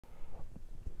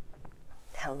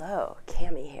Hello,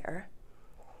 Cami here.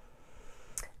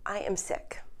 I am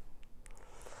sick.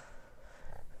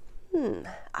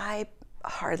 I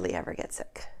hardly ever get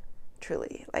sick,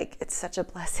 truly. Like, it's such a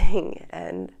blessing,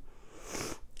 and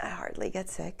I hardly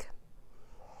get sick.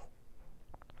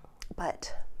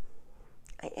 But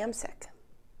I am sick.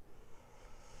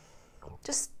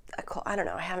 Just a cold. I don't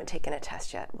know. I haven't taken a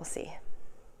test yet. We'll see.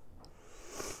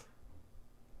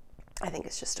 I think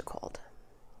it's just a cold.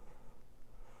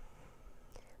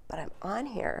 But I'm on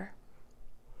here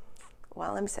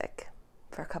while I'm sick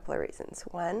for a couple of reasons.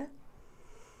 One,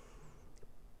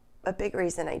 a big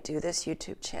reason I do this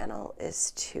YouTube channel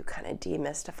is to kind of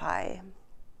demystify,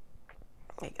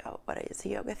 like, oh, what is a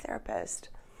yoga therapist?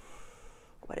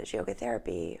 What is yoga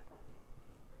therapy?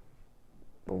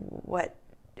 What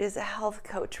is a health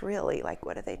coach really? Like,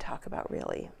 what do they talk about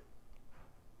really?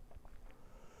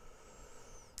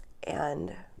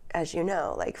 And as you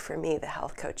know, like, for me, the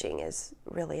health coaching is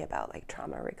really about like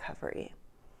trauma recovery.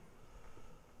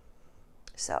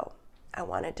 So I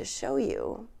wanted to show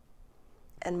you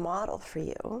and model for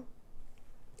you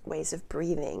ways of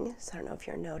breathing. So I don't know if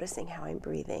you're noticing how I'm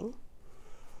breathing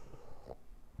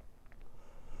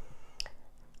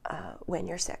when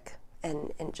you're sick,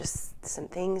 and just some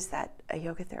things that a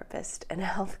yoga therapist and a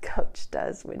health coach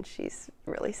does when she's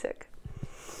really sick.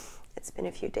 It's been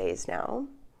a few days now.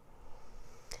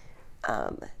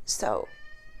 So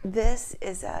this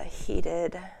is a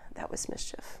heated, that was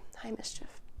Mischief. Hi,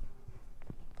 Mischief.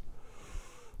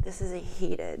 This is a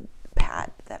heated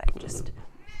pad that I'm just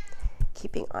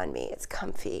keeping on me. It's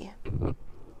comfy.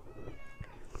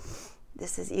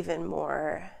 This is even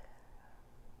more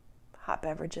hot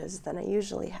beverages than I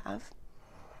usually have.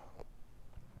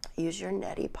 Use your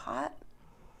neti pot.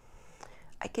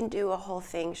 I can do a whole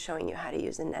thing showing you how to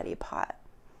use a neti pot.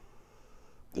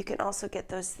 You can also get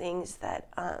those things that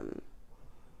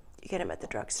you get them at the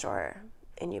drugstore,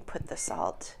 and you put the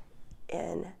salt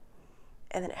in,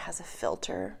 and then it has a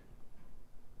filter.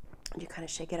 You kind of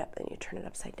shake it up and you turn it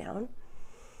upside down.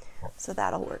 So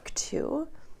that'll work too.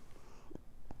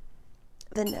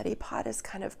 The neti pot is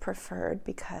kind of preferred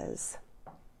because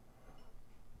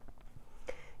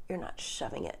you're not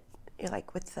shoving it. You're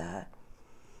like with the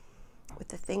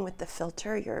thing with the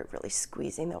filter, you're really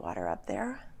squeezing the water up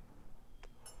there.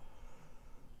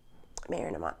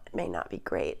 May not be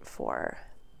great for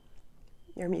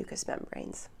your mucous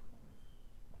membranes.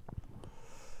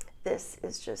 This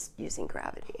is just using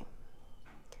gravity.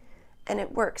 And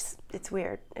it works. It's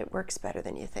weird. It works better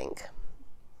than you think.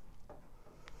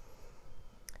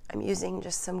 I'm using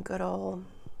just some good old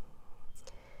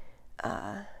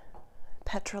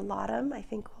petrolatum, I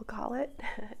think we'll call it.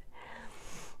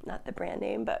 Not the brand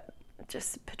name, but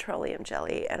just petroleum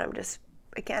jelly. And I'm just,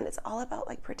 again, it's all about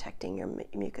like protecting your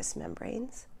mucous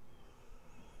membranes,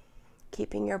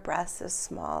 keeping your breaths as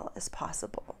small as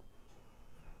possible.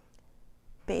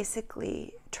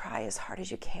 Basically, try as hard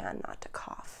as you can not to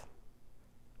cough.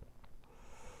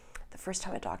 The first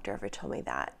time a doctor ever told me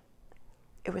that,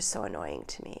 it was so annoying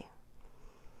to me.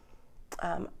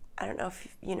 I don't know if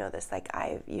you know this, like,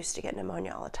 I used to get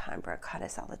pneumonia all the time,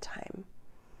 bronchitis all the time.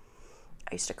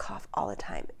 I used to cough all the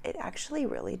time. It actually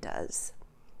really does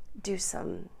do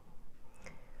some,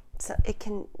 it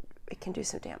can do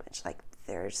some damage. Like,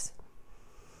 there's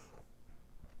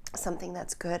something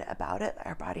that's good about it.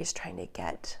 Our body's trying to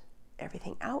get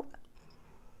everything out.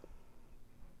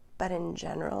 But in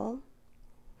general,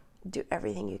 do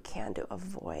everything you can to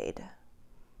avoid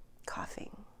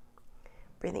coughing.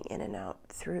 Breathing in and out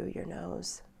through your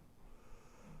nose.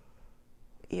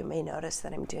 You may notice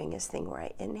that I'm doing this thing where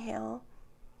I inhale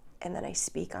and then I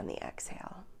speak on the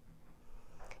exhale.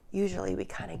 Usually we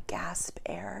kind of gasp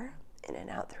air in and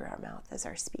out through our mouth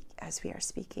as we are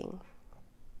speaking.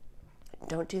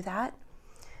 Don't do that.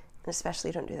 And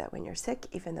especially don't do that when you're sick,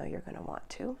 even though you're going to want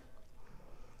to,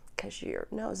 because your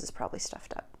nose is probably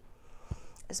stuffed up.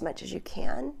 As much as you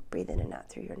can, breathe in and out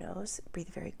through your nose. Breathe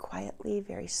very quietly,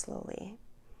 very slowly.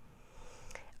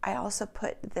 I also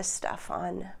put this stuff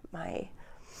on my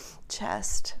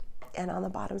chest and on the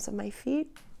bottoms of my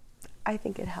feet. I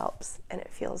think it helps and it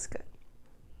feels good.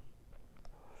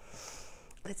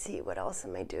 Let's see, what else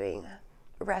am I doing?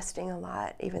 Resting a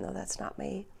lot, even though that's not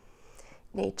my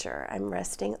nature. I'm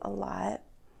resting a lot.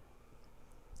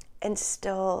 And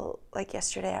still, like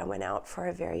yesterday, I went out for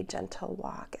a very gentle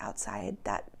walk outside.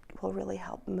 That will really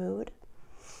help mood.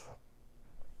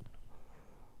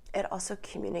 It also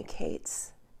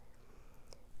communicates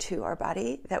to our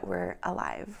body that we're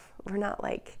alive. We're not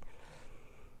like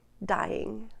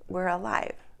dying, we're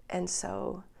alive. And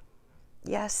so,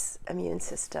 yes, immune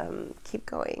system, keep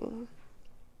going.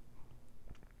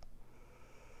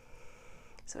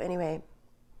 So anyway,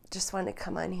 just wanted to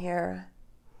come on here.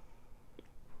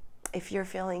 If you're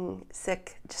feeling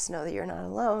sick, just know that you're not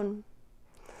alone.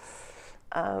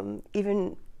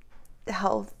 Even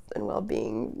health and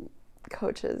well-being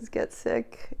coaches get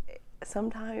sick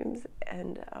sometimes,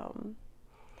 and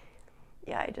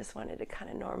yeah, I just wanted to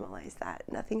kind of normalize that.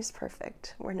 Nothing's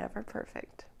perfect. We're never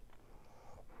perfect.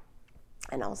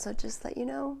 And also just let you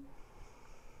know,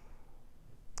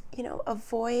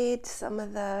 avoid some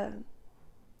of the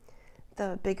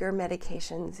bigger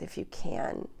medications if you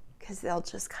can, because they'll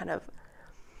just kind of,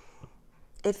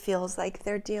 it feels like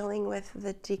they're dealing with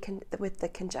the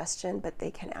congestion, but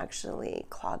they can actually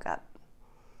clog up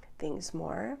things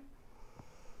more.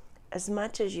 As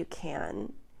much as you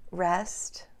can,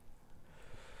 rest,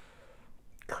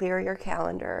 clear your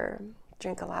calendar,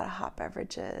 drink a lot of hot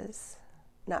beverages,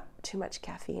 not too much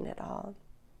caffeine at all,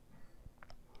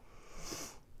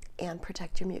 and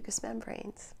protect your mucous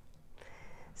membranes.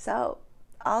 So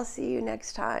I'll see you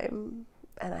next time,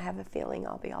 and I have a feeling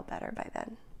I'll be all better by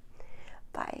then.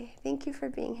 Bye. Thank you for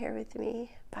being here with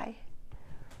me. Bye.